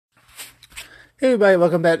Hey everybody,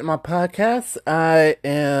 welcome back to my podcast. I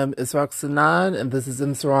am Mcrocks9 and this is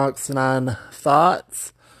Mcrocks9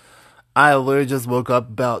 Thoughts. I literally just woke up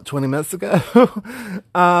about 20 minutes ago.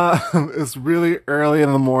 It's really early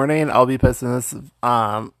in the morning. I'll be posting this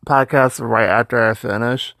podcast right after I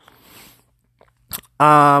finish.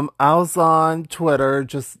 I was on Twitter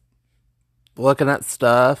just looking at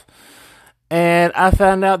stuff and I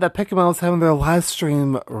found out that Pokémon was having their live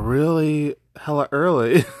stream really hella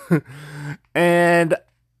early. And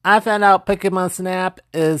I found out Pokemon Snap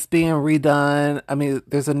is being redone. I mean,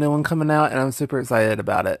 there's a new one coming out, and I'm super excited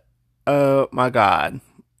about it. Oh my god.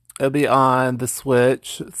 It'll be on the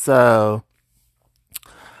Switch. So,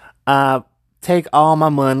 uh, take all my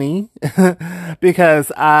money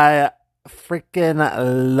because I freaking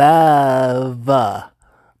love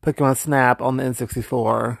Pokemon Snap on the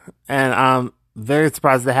N64. And I'm very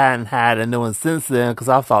surprised they hadn't had a new one since then because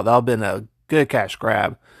I thought that would have been a good cash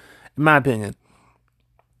grab in my opinion.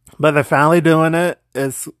 But they're finally doing it.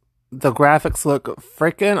 The graphics look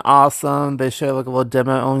freaking awesome. They showed like a little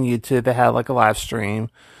demo on YouTube. They had like a live stream.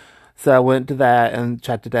 So I went to that and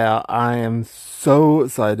checked it out. I am so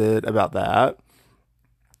excited about that.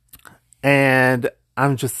 And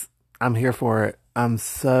I'm here for it. I'm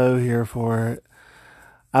so here for it.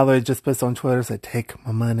 I literally just posted on Twitter, said, take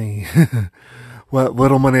my money. What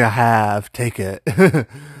little money I have, take it.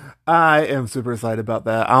 I am super excited about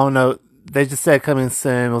that. I don't know. They just said coming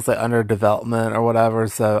soon. It was like under development or whatever.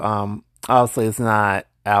 So, obviously it's not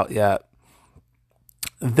out yet.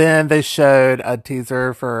 Then they showed a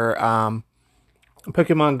teaser for,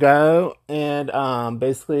 Pokemon Go and,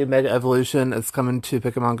 basically Mega Evolution is coming to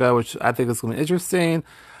Pokemon Go, which I think is going to be interesting.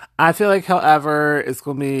 I feel like, however, you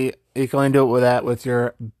can only do it with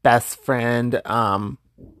your best friend, for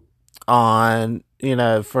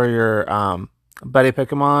your, buddy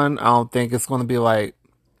Pokemon. I don't think it's going to be like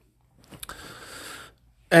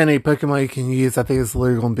any Pokemon you can use. I think it's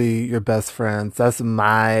literally going to be your best friends. That's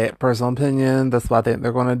my personal opinion. That's what I think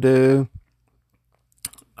they're going to do.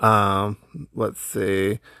 Let's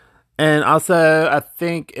see. And also, I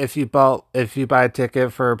think if you buy a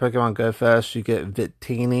ticket for Pokemon Go Fest, you get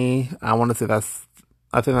Victini. I want to say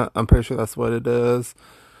I'm pretty sure that's what it is.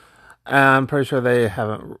 I'm pretty sure they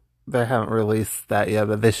haven't released that yet,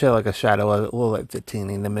 but they show like a shadow of it, a little like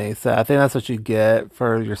Victini to me. So I think that's what you get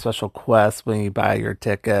for your special quest when you buy your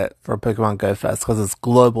ticket for Pokemon Go Fest because it's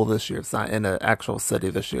global this year. It's not in an actual city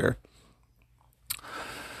this year.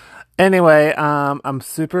 Anyway, I'm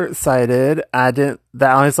super excited. I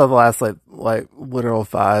only saw the last like literal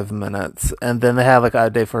 5 minutes, and then they have like a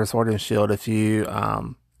update for Sword and Shield. If you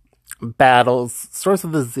battles starts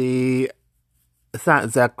with a Z, it's not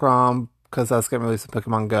Zekrom because that's getting released in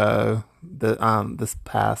Pokemon Go this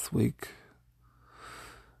past week.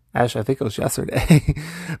 Actually, I think it was yesterday.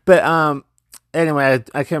 But anyway,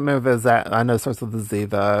 I can't remember that. I know it starts with a Z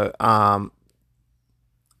though.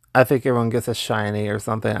 I think everyone gets a shiny or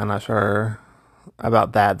something. I'm not sure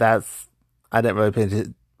about that. I didn't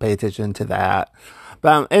really pay attention to that.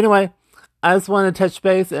 But anyway, I just wanted to touch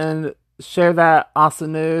base and share that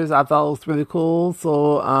awesome news. I thought it was really cool.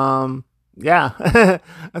 So yeah,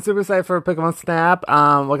 I'm super excited for Pokemon Snap.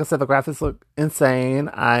 Like I said, the graphics look insane.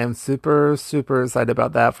 I am super, super excited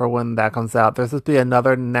about that for when that comes out. There's supposed to be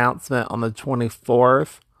another announcement on the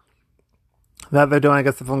 24th that they're doing. I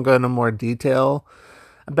guess if I'm going into more detail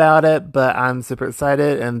about it, but I'm super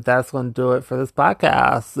excited, and that's going to do it for this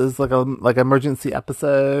podcast. This is like emergency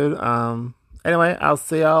episode. Anyway, I'll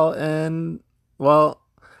see y'all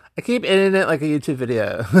I keep editing it like a YouTube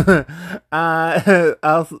video.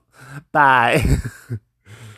 Bye.